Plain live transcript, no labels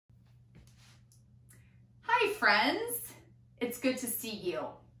friends, it's good to see you.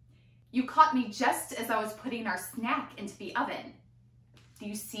 You caught me just as I was putting our snack into the oven. Do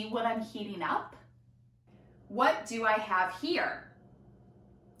you see what I'm heating up? What do I have here?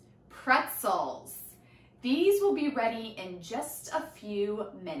 Pretzels. These will be ready in just a few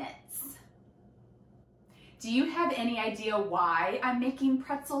minutes. Do you have any idea why I'm making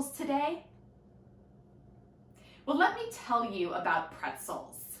pretzels today? Well, let me tell you about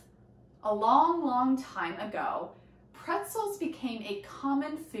pretzels. A long, long time ago, pretzels became a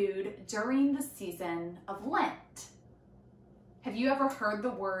common food during the season of Lent. Have you ever heard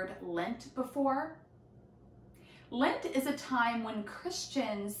the word Lent before? Lent is a time when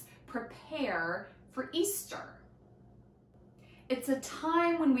Christians prepare for Easter. It's a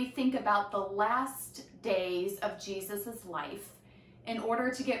time when we think about the last days of Jesus' life in order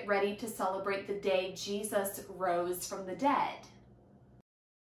to get ready to celebrate the day Jesus rose from the dead.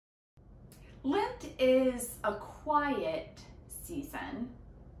 Lent is a quiet season.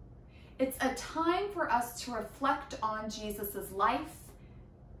 It's a time for us to reflect on Jesus' life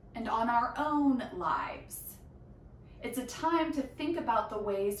and on our own lives. It's a time to think about the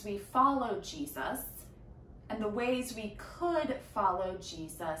ways we follow Jesus and the ways we could follow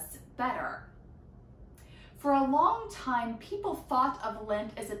Jesus better. For a long time, people thought of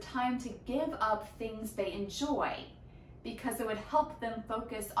Lent as a time to give up things they enjoy, because it would help them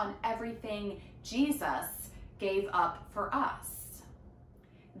focus on everything Jesus gave up for us.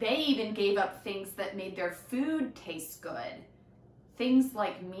 They even gave up things that made their food taste good. Things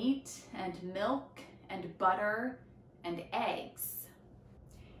like meat and milk and butter and eggs.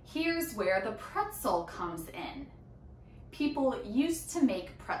 Here's where the pretzel comes in. People used to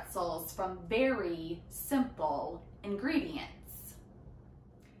make pretzels from very simple ingredients.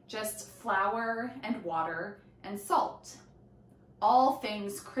 Just flour and water and salt. All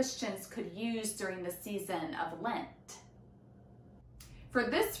things Christians could use during the season of Lent. For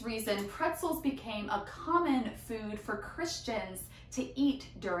this reason, pretzels became a common food for Christians to eat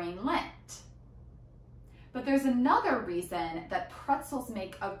during Lent. But there's another reason that pretzels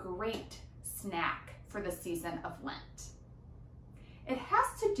make a great snack for the season of Lent. It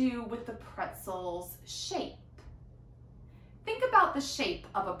has to do with the pretzel's shape. Think about the shape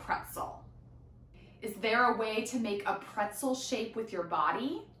of a pretzel. Is there a way to make a pretzel shape with your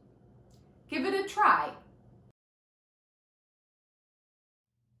body? Give it a try.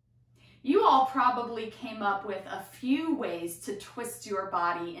 You all probably came up with a few ways to twist your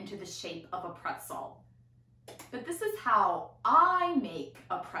body into the shape of a pretzel. But this is how I make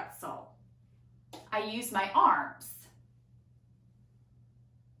a pretzel. I use my arms.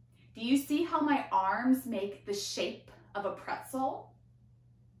 Do you see how my arms make the shape of a pretzel?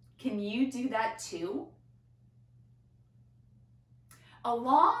 Can you do that too? A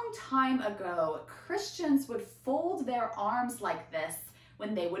long time ago, Christians would fold their arms like this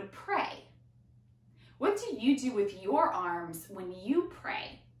when they would pray. What do you do with your arms when you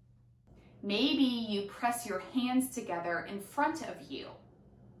pray? Maybe you press your hands together in front of you.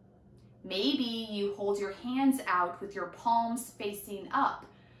 Maybe you hold your hands out with your palms facing up,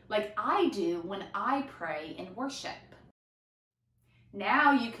 like I do when I pray in worship.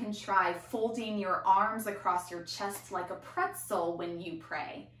 Now you can try folding your arms across your chest like a pretzel when you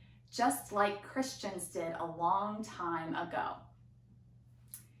pray, just like Christians did a long time ago.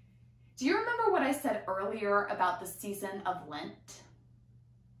 Do you remember what I said earlier about the season of Lent?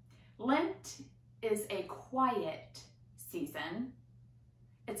 Lent is a quiet season.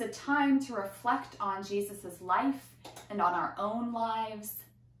 It's a time to reflect on Jesus' life and on our own lives.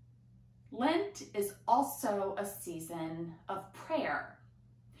 Lent is also a season of prayer.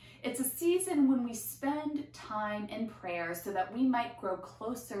 It's a season when we spend time in prayer so that we might grow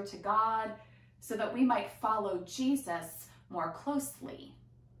closer to God, so that we might follow Jesus more closely.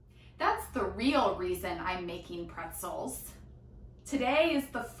 That's the real reason I'm making pretzels. Today is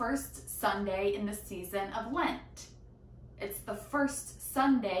the first Sunday in the season of Lent. It's the first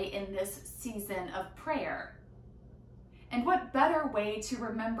Sunday in this season of prayer. And what better way to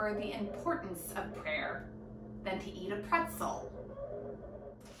remember the importance of prayer than to eat a pretzel?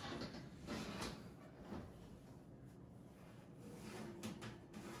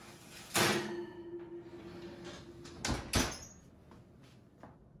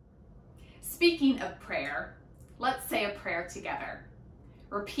 Speaking of prayer, let's say a prayer together.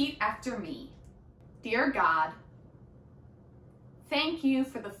 Repeat after me. Dear God, thank you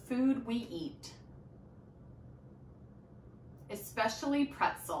for the food we eat, especially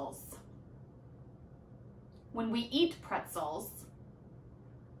pretzels. When we eat pretzels,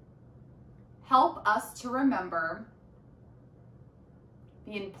 help us to remember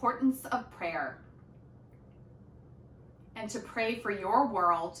the importance of prayer and to pray for your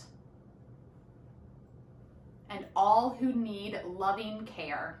world and all who need loving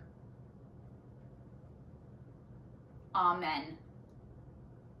care. Amen.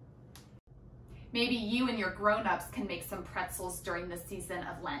 Maybe you and your grown-ups can make some pretzels during the season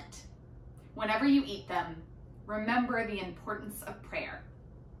of Lent. Whenever you eat them, remember the importance of prayer.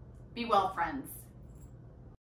 Be well, friends.